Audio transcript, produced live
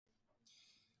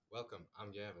Welcome,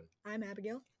 I'm Gavin. I'm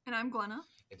Abigail. And I'm Glenna.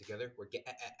 And together we're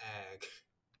GAG.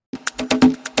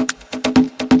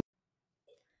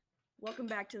 Welcome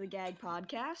back to the GAG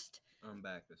podcast. I'm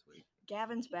back this week.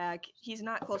 Gavin's back. He's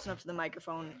not close enough to the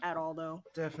microphone at all, though.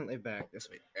 Definitely back this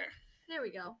week. There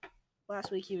we go.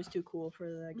 Last week he was too cool for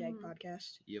the GAG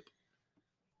podcast. Yep.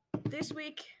 This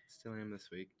week, Still am this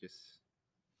week. Just,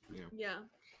 Yeah.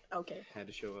 okay. had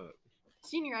to show up.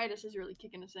 Senioritis is really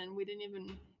kicking us in. We didn't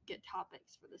even get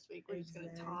topics for this week. We're just going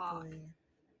to talk. Exactly.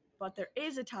 But there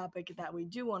is a topic that we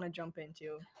do want to jump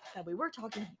into that we were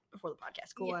talking before the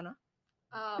podcast. Cool, Yeah. Anna?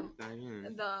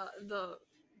 The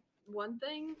one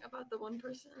thing about the one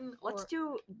person. Let's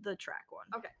do the track one.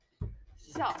 Okay.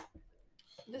 So,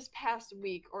 this past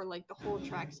week, or like the whole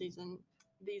track season,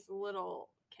 these little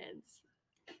kids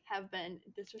have been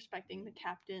disrespecting the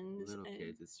captains. Little and,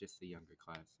 kids, it's just the younger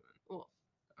classmen. Well,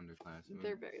 Underclassmen.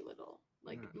 they're very little,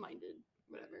 like Yeah. minded,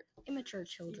 whatever. Immature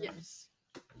children. Yes.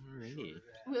 Alrighty.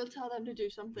 We'll tell them to do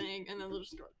something, and then they'll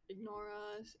just ignore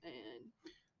us, and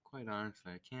Quite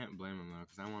honestly, I can't blame them though,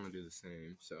 because I want to do the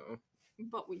same. So.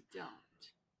 but we don't.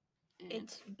 And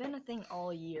It's been a thing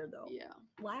all year, though. yeah.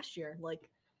 Last year,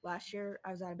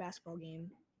 I was at a basketball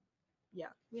game. Yeah,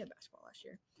 we had basketball last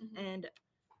year. Mhm. And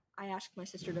I asked my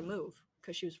sister to move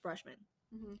because she was a freshman.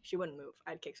 Mhm. She wouldn't move.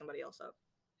 I'd kick somebody else up.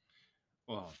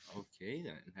 Well, okay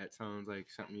then. That sounds like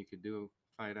something you could do.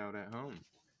 Fight out at home.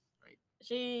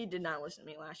 She did not listen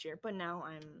to me last year, but now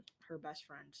I'm her best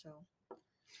friend, so.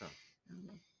 So. I don't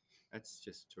know. That's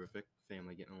just terrific.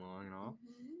 Family getting along and all.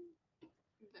 Mhm.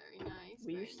 Very nice.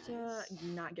 We very used nice. to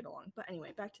not get along. But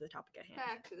anyway, back to the topic at hand.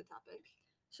 Back to the topic.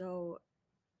 So,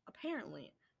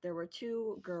 apparently, there were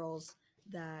two girls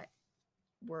that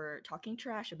were talking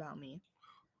trash about me.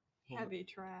 Heavy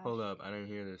trash. Hold up, I didn't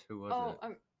hear this. Who was Oh,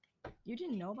 it? You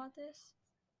didn't know about this?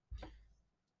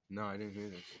 No, I didn't hear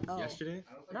this. Oh. Yesterday?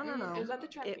 No. It was at the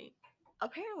track meet.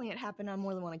 Apparently, it happened on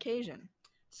more than one occasion.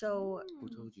 So, Who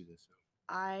told you this?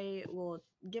 I will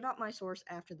give out my source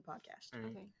after the podcast.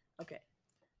 Alright. Okay. Okay.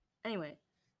 Anyway,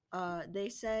 they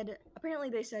said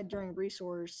during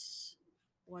resource,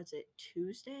 was it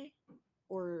Tuesday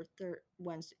or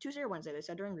Wednesday? Tuesday or Wednesday? They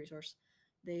said during resource,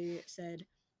 they said,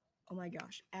 "Oh my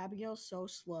gosh, Abigail's so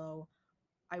slow.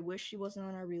 I wish she wasn't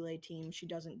on our relay team. She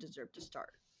doesn't deserve to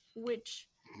start." Which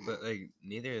But like,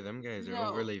 neither of them guys are No.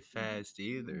 overly fast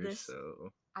either. This-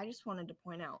 So I just wanted to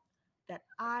point out that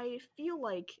I feel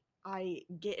like I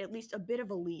get at least a bit of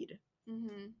a lead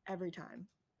Mhm. every time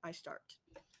I start.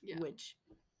 Yeah. Which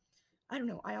I don't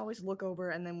know. I always look over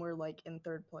and then we're like in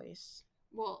third place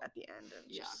Well. at the end. And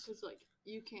Yeah, just- because like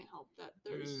you can't help that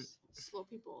there's slow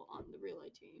people on the relay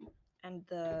team. and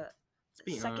the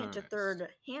be second to honest.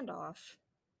 third handoff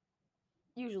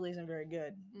usually isn't very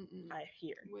good. Mm-mm. I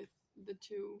hear. With the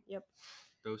two.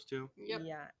 those two? Yep.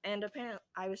 Yeah, and apparently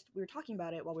we were talking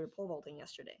about it while we were pole vaulting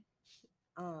yesterday.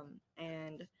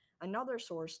 And another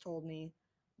source told me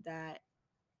that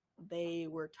they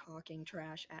were talking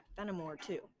trash at Fenimore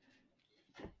too.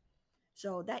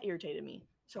 So that irritated me.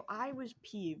 So I was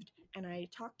peeved, and I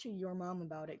talked to your mom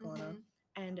about it, Glenna, Mhm.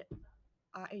 and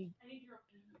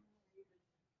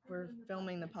we're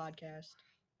filming the podcast.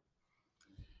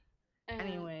 And,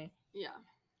 Anyway, Yeah.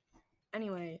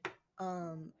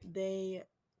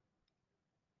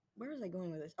 where was I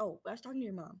going with this? Oh, I was talking to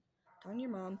your mom.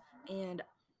 And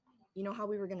you know how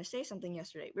we were going to say something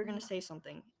yesterday? We were going to say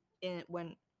something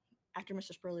after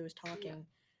Mr. Spurley was talking,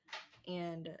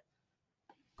 and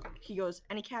he goes,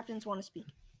 "Any captains want to speak?"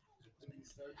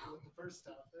 Start with the first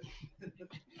topic.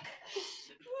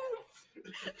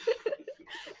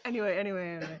 Anyway.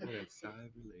 What a sigh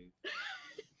of relief.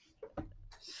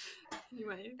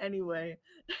 Anyway.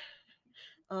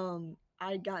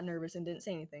 I got nervous and didn't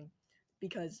say anything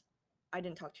because I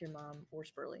didn't talk to your mom or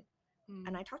Spurley. Mm.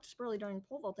 And I talked to Spurley during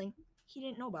pole vaulting. He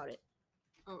didn't know about it.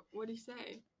 Oh, what'd he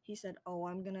say? He said, "Oh,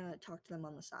 I'm gonna talk to them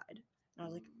on the side." And I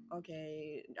was like,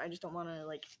 "Okay, I just don't want to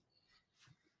like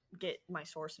get my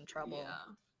source in trouble."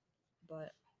 Yeah.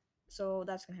 But so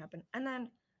that's gonna happen. And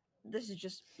then this is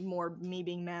just more me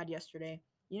being mad yesterday.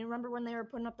 You remember when they were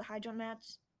putting up the high jump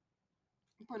mats?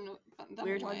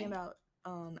 We were talking about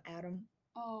Adam.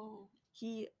 Oh.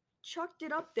 He chucked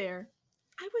it up there.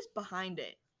 I was behind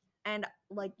it. And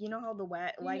like, you know how the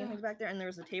wagon Yeah. was back there and there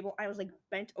was a table? I was like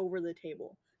bent over the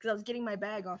table because I was getting my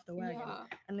bag off the wagon. Yeah.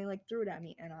 And they like threw it at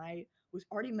me and I was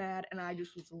already mad and I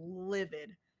just was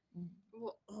livid.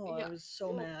 Well, Oh, yeah. I was so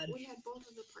well, mad. We had both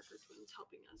of the Parker twins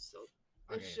helping us, so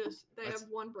Okay, it's just they let's- have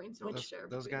one brain cell to Those, share.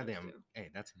 those between us goddamn. Hey,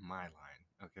 that's my line.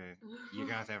 Okay, you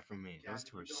got that from me. Those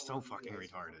two are so fucking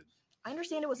retarded. I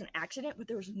understand it was an accident, but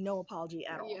there was no apology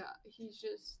at all. Yeah, he's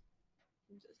just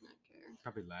He does not care.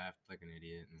 Probably laughed like an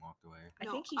idiot and walked away. I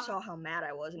No, think he saw how mad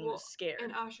I was and he was scared.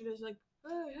 And Ashton is like,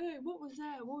 hey, what was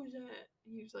that? What was that?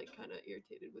 He was like kind of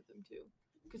irritated with him too.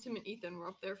 Because him and Ethan were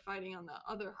up there fighting on the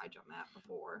other high jump mat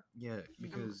before. Yeah,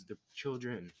 because the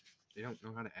children, they don't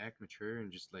know how to act mature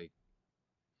and just like.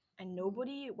 And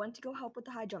nobody went to go help with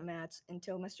the high jump mats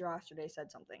until Mr. Osterday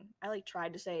said something. I like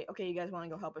tried to say, okay, you guys want to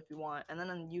go help if you want, and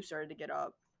then you started to get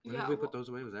up. When did we put those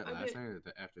away? Was that last night or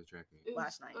after the track meet?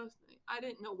 Last night. I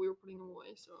didn't know we were putting them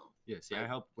away, so. Yeah, see,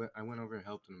 I went over and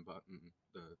helped him button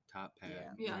the top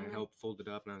pad. Yeah. And I helped fold it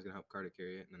up, and I was gonna help Carter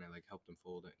carry it, and then I like helped him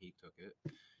fold it. He took it,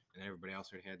 and everybody else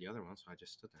already had the other one, so I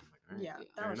just stood there. I'm like, all right, Yeah,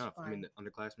 that fair was enough. fine. I mean, the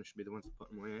underclassmen should be the ones to put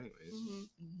them away, anyways.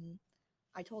 Mm-hmm.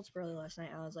 I told Spurley last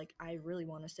night, I was like, I really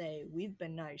want to say, we've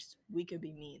been nice. We could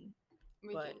be mean.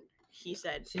 But he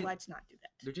said, See, let's not do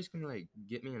that. They're just gonna like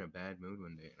get me in a bad mood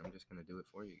one day, and I'm just gonna do it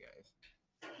for you guys.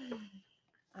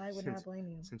 I would not blame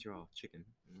you. Since you're all chicken,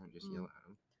 you won't just yell at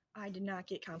them. I did not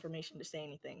get confirmation to say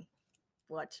anything.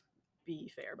 Let's be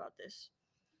fair about this.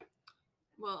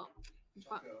 Well,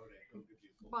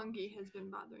 Bungie has been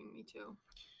bothering me too.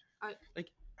 I feel like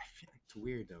it's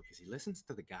weird though, because he listens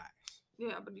to the guys.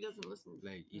 Yeah, but he doesn't listen.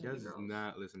 Like he to the does girls.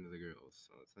 not listen to the girls,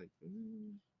 so it's like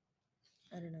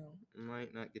I don't know. it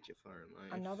might not get you far in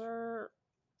life. Another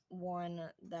one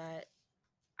that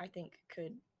I think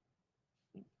could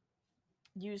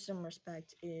use some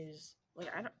respect is like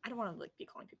I don't want to like be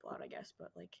calling people out, I guess, but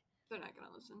like They're not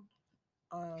gonna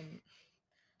listen.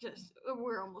 Just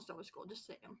we're almost done with school. Just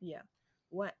say them. Yeah.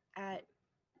 What at?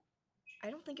 I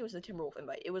don't think it was the Timberwolf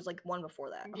invite. It was like one before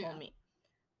that. A home meet.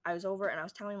 I was over and I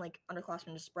was telling like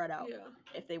underclassmen to spread out. Yeah.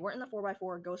 If they weren't in the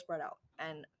 4x4, go spread out.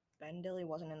 And Ben Dilly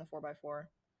wasn't in the 4x4,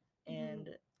 and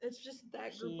it's just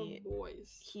that group of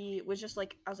boys. He was just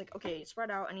like, I was like, okay, spread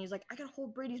out, and he's like, I gotta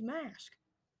hold Brady's mask,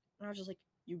 and I was just like,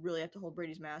 you really have to hold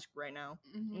Brady's mask right now?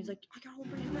 And he's like, I gotta hold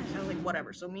Brady's mask. And I was like,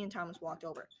 whatever. So me and Thomas walked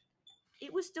over.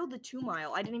 It was still the 2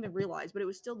 mile. I didn't even realize, but it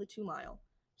was still the 2 mile.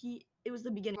 It was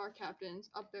the beginning. Our captain's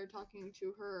up there talking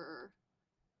to her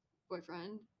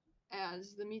boyfriend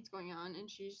as the meet's going on, and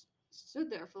she's stood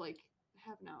there for like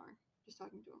half an hour just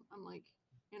talking to him. I'm like,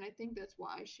 and I think that's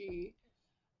why she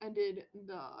ended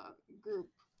the group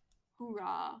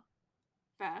hoorah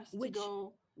fast Which to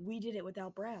go. We did it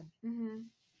without Brad.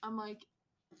 I'm like,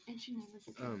 and she never.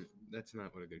 That's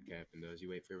not what a good captain does. You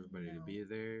wait for everybody to be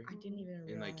there. I didn't even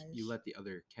realize. And like you let the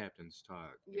other captains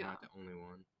talk. You're Yeah. not the only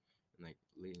one. And like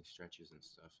leading stretches and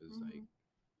stuff is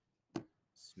like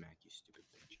smack you stupid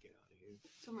bitch, get out of here.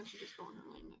 Someone should just go on her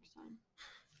lane next time.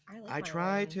 I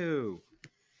try to.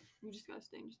 You just gotta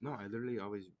stay in your No, spot. I literally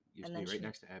always used And to be then right she-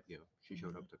 next to Abigail. She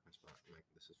showed up, took my spot. I'm like,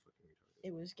 this is fucking retarded.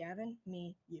 It was Gavin,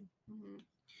 me, you.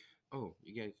 Oh,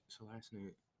 you guys. So last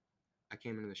night, I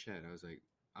came into the shed. I was like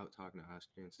out talking to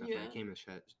Oscar and stuff. And I Yeah. came in the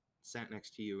shed, sat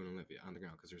next to you and Olivia on the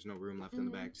ground because there's no room left in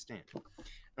the back to stand.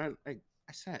 And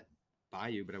I sat by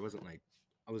you, but I wasn't like,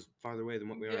 I was farther away than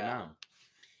what we are now.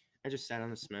 I just sat on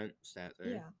the cement, sat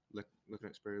there, looking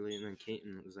at Spurley, and then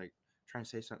Kaiten was like trying to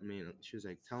say something to me, and she was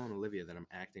like telling Olivia that I'm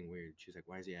acting weird. She's like,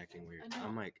 why is he acting weird? I know.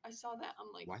 I'm like, I saw that.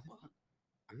 I'm like, why the fuck?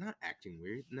 I'm not acting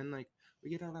weird. And then like we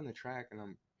get out on the track, and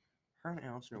her and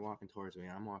Allison are walking towards me.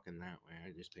 I'm walking that way. I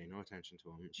just pay no attention to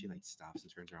him. And she like stops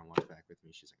and turns around, and walks back with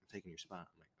me. She's like, I'm taking your spot.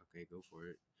 I'm like, okay, go for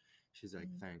it. She's like,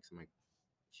 thanks.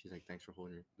 She's like, thanks for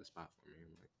holding the spot for me.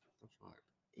 I'm like, what the fuck?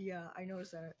 Yeah, I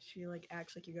noticed that. She like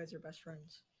acts like you guys are best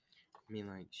friends. I mean,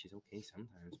 like, she's okay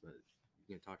sometimes, but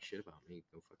you can talk shit about me.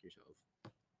 Go fuck yourself.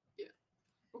 Yeah.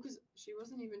 Well, because she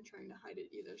wasn't even trying to hide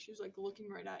it either. She was like looking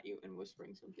right at you and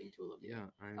whispering something to Olivia. Yeah,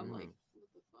 I know. I'm like,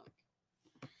 what the fuck?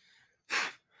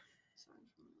 Sorry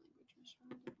for my language, Miss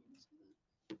Sharon. I didn't mean to say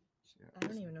that. Yeah, I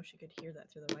don't even know if she could hear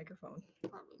that through the microphone.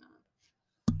 Probably not.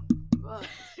 But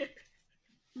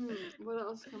what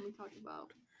else can we talk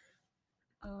about?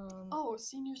 Oh,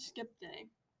 senior skip day.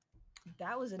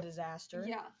 That was a disaster.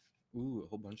 Yeah. Ooh, a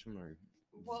whole bunch of them are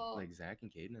Well, like Zach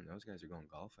and Caden, and those guys are going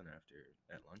golfing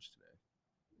at lunch today.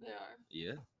 they are.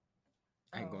 Yeah.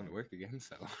 I ain't going to work again,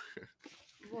 so.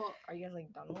 Well, Are you guys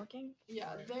like done working?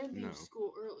 yeah, they leave No.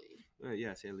 school early.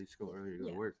 Yeah, say I leave school early to go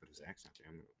to Yeah. work, but if Zach's not there,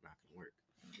 I'm not going to work.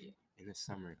 In the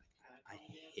summer, like, I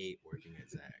hate working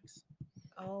at Zach's.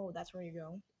 Oh, that's where you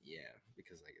go. Yeah,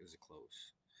 because like it was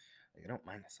close. Like I don't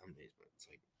mind the some days, but it's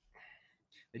like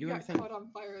they You do got everything. caught on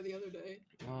fire the other day.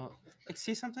 Well, like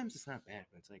see, sometimes it's not bad,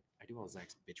 but it's like I do all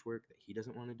Zach's bitch work that he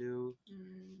doesn't want to do,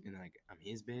 and like I'm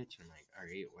his bitch, and I'm like, all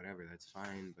right, whatever, that's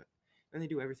fine. But then they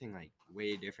do everything like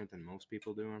way different than most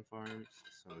people do on farms,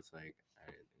 so it's like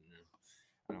I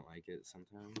don't like it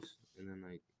sometimes. And then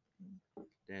like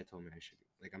Dad told me I should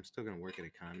like I'm still gonna work at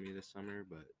Economy this summer,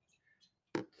 but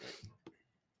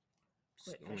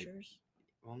quit only. Fishers.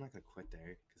 Well, I'm not gonna quit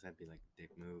there because that'd be like a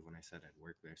dick move when I said I'd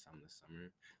work there some this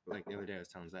summer. But like the other day, I was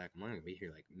telling Zach I'm only gonna be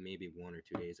here like maybe 1 or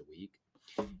 2 days a week.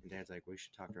 And Dad's like, we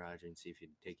should talk to Roger and see if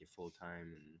he'd take you full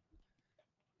time. And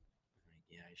I'm like,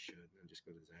 yeah, I should. And then just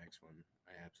go to Zach's one.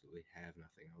 I absolutely have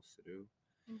nothing else to do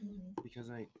because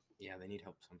like, yeah, they need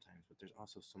help sometimes, but there's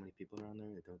also so many people around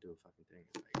there that don't do a fucking thing.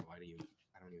 It's like, why do you?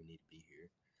 I don't even need to be here.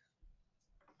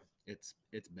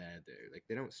 It's bad there. Like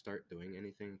they don't start doing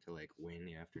anything till like way in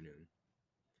the afternoon.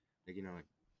 Like like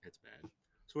it's bad.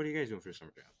 So what are you guys doing for a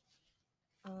summer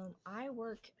job? I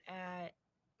work at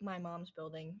my mom's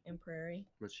building in Prairie.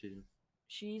 What's she do?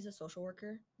 She's a social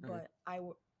worker, Okay. but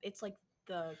it's like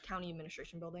the county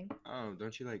administration building. Oh,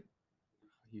 don't you like?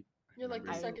 You're like the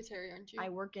remember- secretary, aren't you? I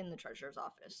work in the treasurer's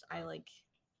office. I like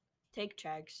take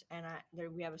checks, and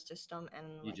we have a system,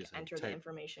 and You like just, like, enter the type-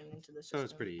 information into the system. So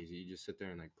it's pretty easy. You just sit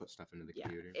there and like put stuff into the Yeah,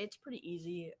 computer. it's pretty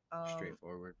easy.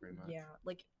 Straightforward, pretty much. Yeah,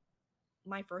 like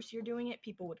my first year doing it,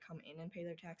 people would come in and pay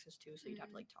their taxes too, so you'd have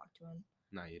to like talk to them.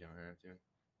 No, you don't have to.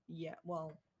 Yeah,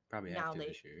 well, Probably Now have to they-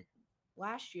 this year.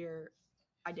 last year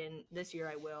I didn't. This year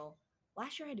I will.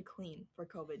 Last year I had to clean for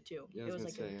COVID too. Yeah, I it was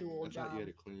gonna like say, a dual I job. thought you had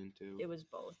to clean too. It was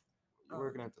both. You're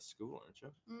working at the school, aren't you?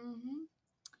 Mm-hmm.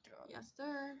 God. Yes,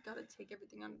 sir. Gotta take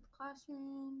everything out of the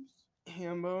classrooms.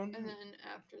 Hambone. And then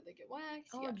after they get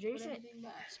waxed, Oh, you gotta put Jason- everything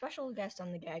back. Special guest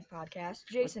on the GAG podcast,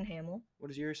 Jason Hamill. What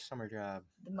is your summer job?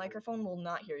 The microphone will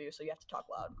not hear you, so you have to talk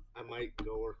loud. I might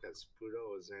go work at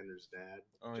Saputo as Xander's dad.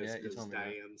 Oh, just yeah, you because told me that.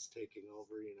 Diane's taking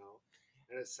over,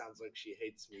 And it sounds like she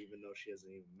hates me, even though she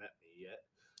hasn't even met me yet.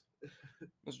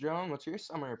 Miss Joan, what's your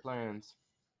summer plans?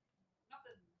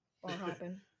 Bar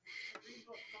hopping.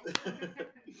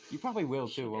 You probably will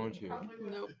too, won't you?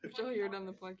 Nope. She'll hear it on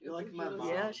the podcast. You're like my She'll mom.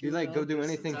 listen. Yeah, Do you like go do Since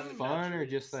anything I've fun or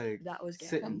got just like That was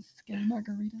sit Gavin. Get a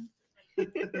margarita.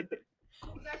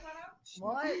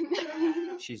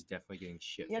 What? She's definitely getting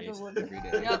shit You have to faced look- every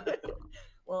day. Yep.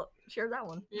 Well, share that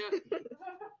one. Yeah.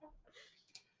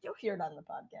 You'll hear it on the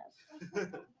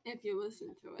podcast. If you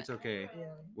listen to it. It's okay. Yeah.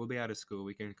 We'll be out of school.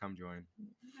 We can come join.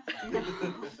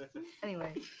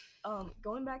 Anyway,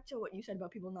 going back to what you said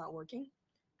about people not working,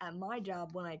 at my job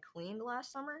when I cleaned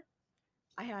last summer,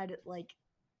 I had like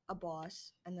a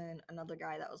boss and then another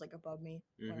guy that was like above me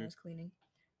when I Mhm. was cleaning,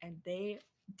 and they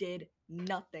did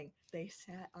nothing. They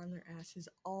sat on their asses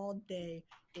all day.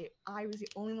 I was the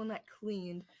only one that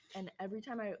cleaned, and every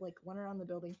time I like went around the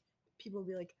building, people would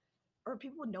be like, or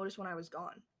people would notice when I was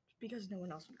gone because no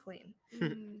one else would clean.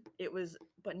 Mm. It was,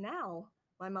 but now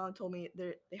my mom told me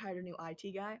they hired a new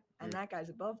IT guy, and Mm. that guy's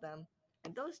above them,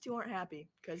 and those two aren't happy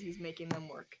because he's making them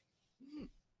work.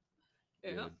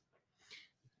 Yeah. Good.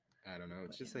 I don't know.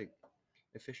 It's But just yeah. like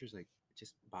the Fishers like it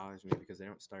just bothers me because they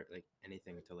don't start like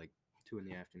anything until like 2 in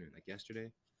the afternoon. Like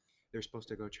yesterday, they were supposed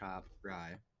to go chop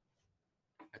rye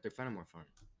at their Fenimore farm.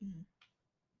 Mhm.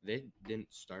 They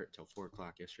didn't start till 4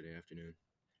 o'clock yesterday afternoon.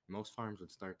 Most farms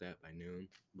would start that by noon.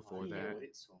 Before Why do you that,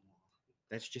 wait so long?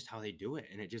 that's just how they do it,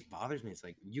 and it just bothers me. It's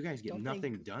like you guys get Don't they-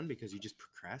 nothing done because you just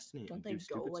procrastinate. Don't and they do go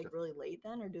stupid like stuff. really late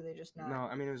then, or do they just not? No,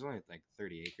 I mean it was only like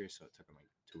 30 acres, so it took them like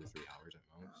 2 or 3 hours at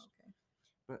Oh, most. okay.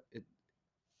 But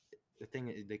the thing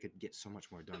is, they could get so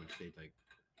much more done if they'd like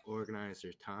organize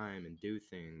their time and do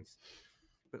things.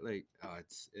 But like, oh,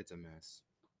 it's a mess.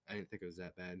 I didn't think it was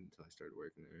that bad until I started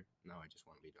working there. Now I just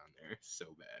want to be done there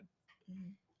so bad.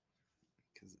 Mhm.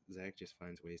 Because Zach just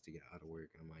finds ways to get out of work,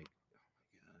 and I'm like, oh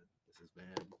my god, this is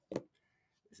bad.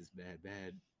 This is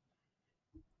bad.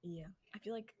 Yeah, I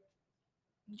feel like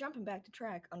jumping back to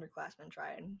track, underclassmen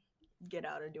try and get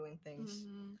out of doing things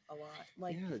Mhm. a lot.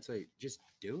 Like, Yeah, it's like just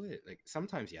do it. Like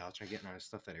sometimes, yeah, I'll try getting out of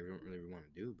stuff that I don't really want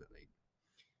to do, but like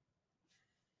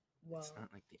well, it's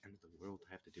not like the end of the world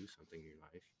to have to do something in your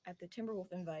life. at the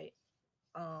Timberwolf invite,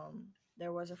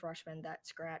 there was a freshman that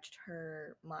scratched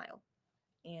her mile,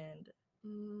 and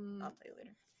Mm. I'll tell you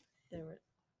later. There were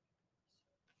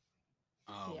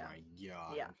Oh Yeah. my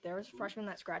god. yeah, there was a freshman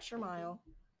that scratched her mile.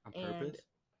 On And-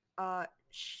 purpose?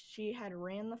 She had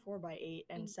ran the 4x8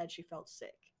 and Mm. said she felt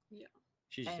sick.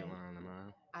 She's just and- getting on the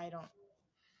mile.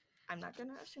 I'm not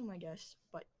gonna assume, I guess,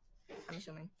 but I'm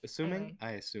assuming. Assuming? Anyway.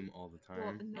 I assume all the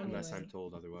time, and unless I'm anyway.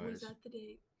 told otherwise. Was that the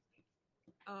date?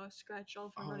 Scratch all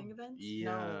from Oh, running events? yeah.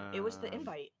 No, it was the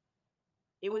invite.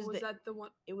 It Oh, was was the that the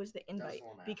one? it was the invite the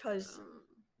one after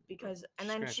because Um, and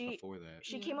then Scratched she before that.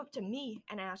 came Yeah. up to me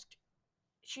and asked.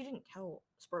 She didn't tell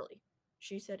Spurley.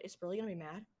 She said, "Is Spurley gonna be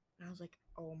mad?" And I was like,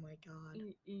 "Oh my god."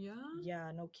 Yeah.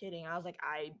 Yeah, no kidding. I was like,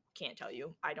 I can't tell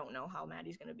you. I don't know how mad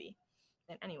he's gonna be.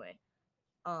 And anyway,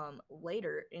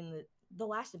 later in the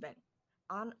last event,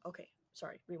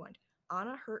 rewind.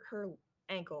 Anna hurt her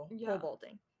ankle pole Yeah.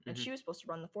 vaulting, and Mhm. she was supposed to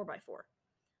run the 4x4.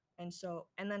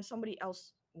 and then somebody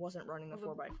else wasn't running the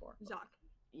 4x4. Zach.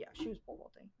 Yeah, she was pole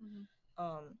vaulting. Mhm.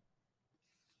 I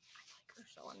like her,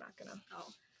 so I'm not gonna.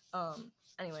 Oh.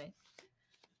 Anyway.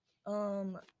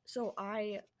 So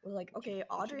I was like, okay,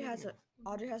 Audrey has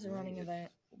a running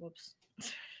event. Whoops.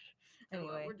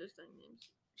 Anyway, We're just saying names.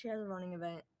 she has a running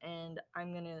event, and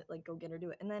I'm gonna like go get her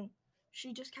to it. And then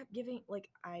she just kept giving like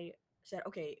I said,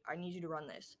 okay, I need you to run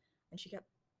this, and she kept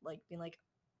like being like,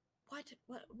 what,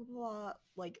 blah, blah,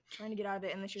 like trying to get out of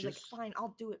it. And then she was Just- like, fine,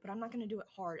 I'll do it, but I'm not gonna do it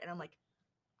hard. And I'm like,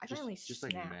 I finally just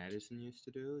snapped. like Madison used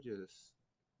to do, just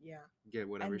Yeah. get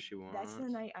whatever And she wants. that's the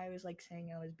night I was like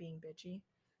saying I was being bitchy.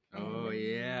 Oh And-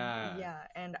 yeah. Yeah,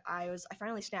 and I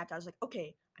finally snapped. I was like,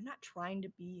 okay, I'm not trying to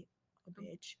be a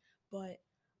bitch, but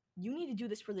you need to do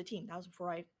this for the team. That was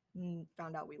before I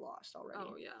found out we lost already.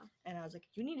 Oh yeah. And I was like,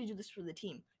 you need to do this for the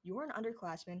team. You're an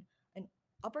underclassman. An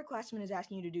upperclassman is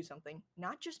asking you to do something.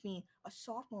 Not just me. A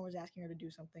sophomore was asking her to do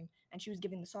something, and she was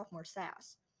giving the sophomore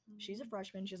sass. She's a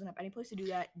freshman. She doesn't have any place to do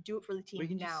that. Do it for the team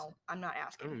can now. just- I'm not I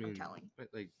asking. don't mean, I'm telling. but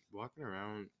like walking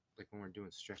around, like when we're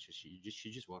doing stretches,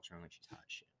 she just walks around like she's hot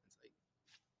shit. It's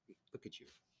like, look at you,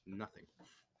 nothing.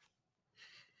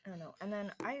 I don't know. And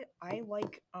then I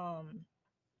like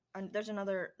and there's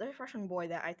a freshman boy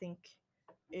that I think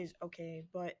is okay,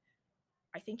 but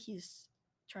I think he's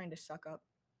trying to suck up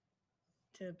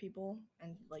to people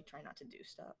and like try not to do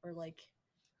stuff or like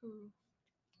Who?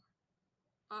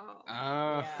 Oh.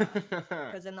 Yeah.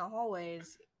 because in the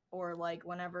hallways or like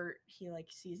whenever he like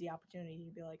sees the opportunity,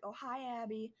 he'd be like, "Oh, hi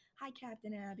Abby, hi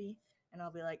Captain Abby," and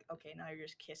I'll be like, "Okay, now you're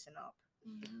just kissing up."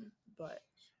 Mhm. But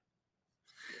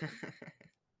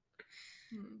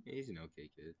He's an okay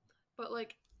kid. But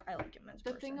like I like him as a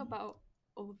the person. thing about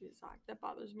Olivia Zach that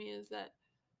bothers me is that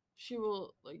she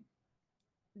will like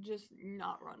just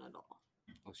not run at all.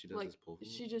 Oh, she does Like this pull.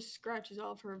 she just scratches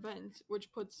off her events,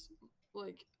 which puts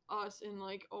like us in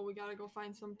like, oh, we gotta go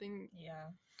find something. Yeah.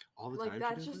 All the like, time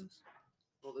that's she does just- this?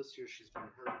 Well, this year she's been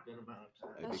hurt a good amount of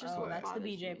time. That's Big just Oh, what boy. that's the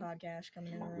bothers BJ me. podcast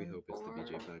coming in the room. We hope it's the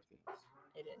BJ Or- podcast.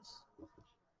 It is.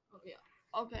 Oh yeah.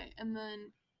 Okay, and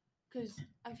then because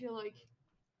I feel like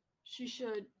she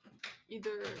should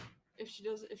either if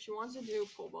she wants to do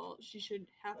pole vault, she should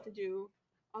have to do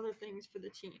other things for the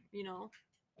team, you know?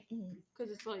 Mhm.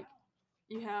 Because it's like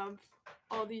you have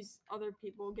all these other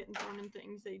people getting thrown in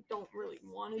things they don't really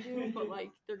want to do, but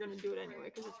like they're gonna do it anyway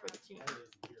because it's for the team.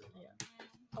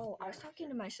 Oh, I was talking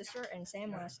to my sister and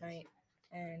Sam last night,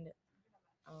 and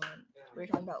we were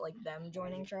talking about like them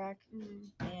joining track,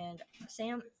 Mm. and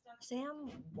Sam Your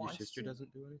wants sister to.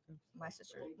 doesn't do anything? My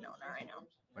sister, no, not right now.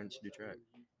 Why didn't she do track?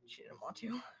 She didn't want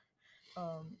to.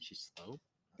 She's slow?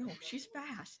 No, she's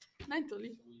fast.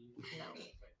 Mentally. No,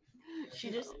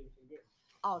 she just.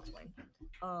 I'll explain.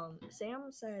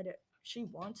 Sam said she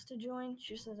wants to join.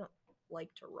 She just doesn't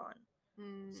like to run.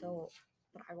 Mm. So,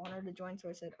 but I want her to join. So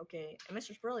I said, okay. And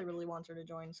Mr. Spurley really wants her to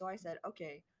join. So I said,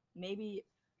 okay, maybe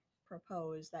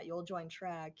propose that you'll join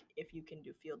track if you can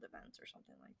do field events or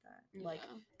something like that. Like,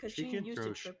 Yeah. because She she can used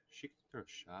throw. to trip. She can throw a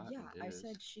shot. Yeah, and I disc.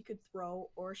 said she could throw,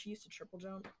 or she used to triple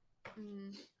jump.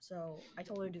 Mm. So I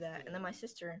told her to do that. And then my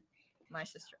sister,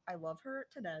 I love her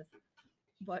to death,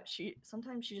 but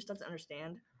sometimes she just doesn't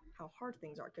understand how hard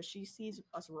things are because she sees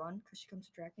us run because she comes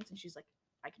to track meets and she's like,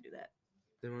 I can do that.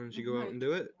 Then why don't you go out and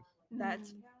do it?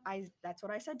 That's Mm. that's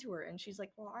what I said to her, and she's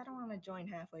like, well, I don't want to join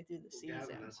halfway through the Well, season.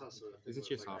 Gavin, that's also the thing Isn't with,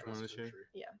 she a like, sophomore cross this year?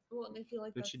 country. Well, and I feel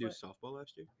like Did that's she do what, softball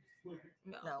last year?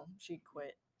 No, she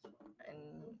quit and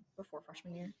before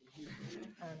freshman year.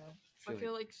 I don't know. I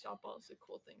feel like softball is a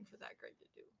cool thing for that grade to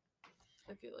do.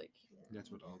 I feel like.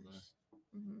 That's what all the.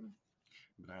 Mm-hmm.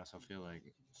 But I also feel like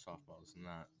softball is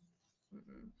not.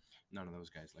 Mm-hmm. None of those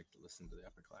guys like to listen to the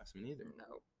upperclassmen either.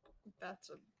 No, that's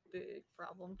a big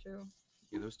problem too.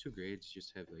 Yeah, those two grades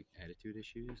just have like attitude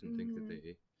issues and think that Mhm.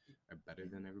 they are better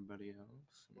than everybody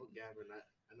else. Well, Gavin,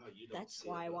 I know you don't. That's see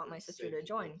why I it, want but my say sister to people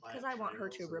join apply because at I want her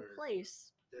to trials that are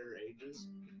replace their ages.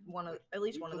 at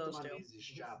least We one of put those them on two. the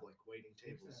easiest job, like waiting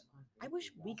tables. I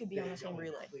wish we could be on the same They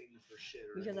don't relay clean for shit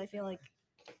or because I anything. feel like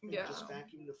Yeah. Just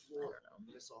vacuum the I floor. don't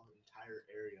know. This whole entire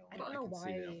area. I Well, don't I know can see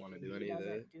why they don't wanna do he any of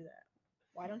doesn't that. do that.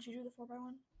 Why don't you do the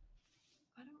 4x1?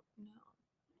 I don't know.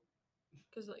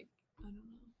 Cause like I don't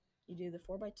know. You do the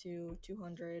 4x2,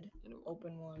 200, You know,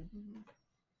 open one. Mhm.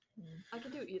 Mm. I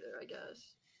could do either, I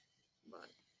guess.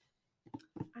 But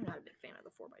I'm not a big fan of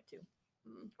the 4x2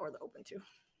 mm. or the open 2.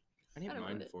 I didn't I don't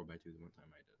mind mind it. 4x2 the one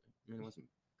time I did it. I mean, it wasn't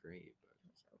great, but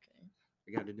It's okay.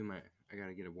 I got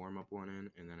to get a warm up one in,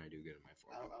 and then I do get my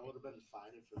 4. I would have been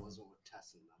fine if it wasn't with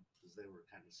Tess and them because they were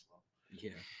kind of slow.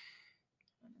 Yeah.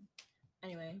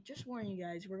 Anyway, just warning you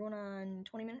guys, we're going on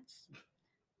 20 minutes.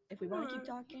 If we want to keep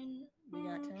talking, we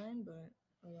got time,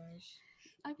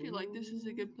 I feel like this is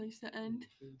a good place to end.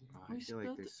 I We feel like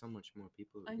spilled- there's so much more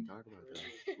people that I we can know. talk about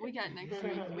that. We got next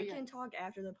week. We can talk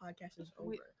after the podcast is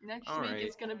over. Next All week right.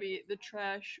 is gonna be the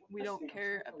trash we don't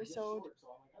care episode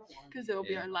because it'll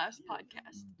be Yeah. our last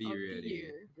podcast Be of ready. the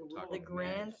year. Talking The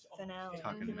grand mad, finale.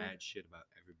 talking Mhm. mad shit about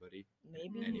everybody,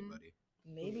 Maybe Mhm. anybody.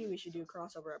 maybe we should do a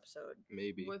crossover episode.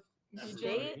 Maybe. With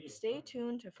DJ. Stay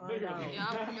tuned to find out.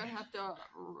 Yeah, we're gonna have to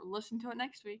listen to it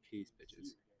next week. Peace,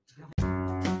 bitches.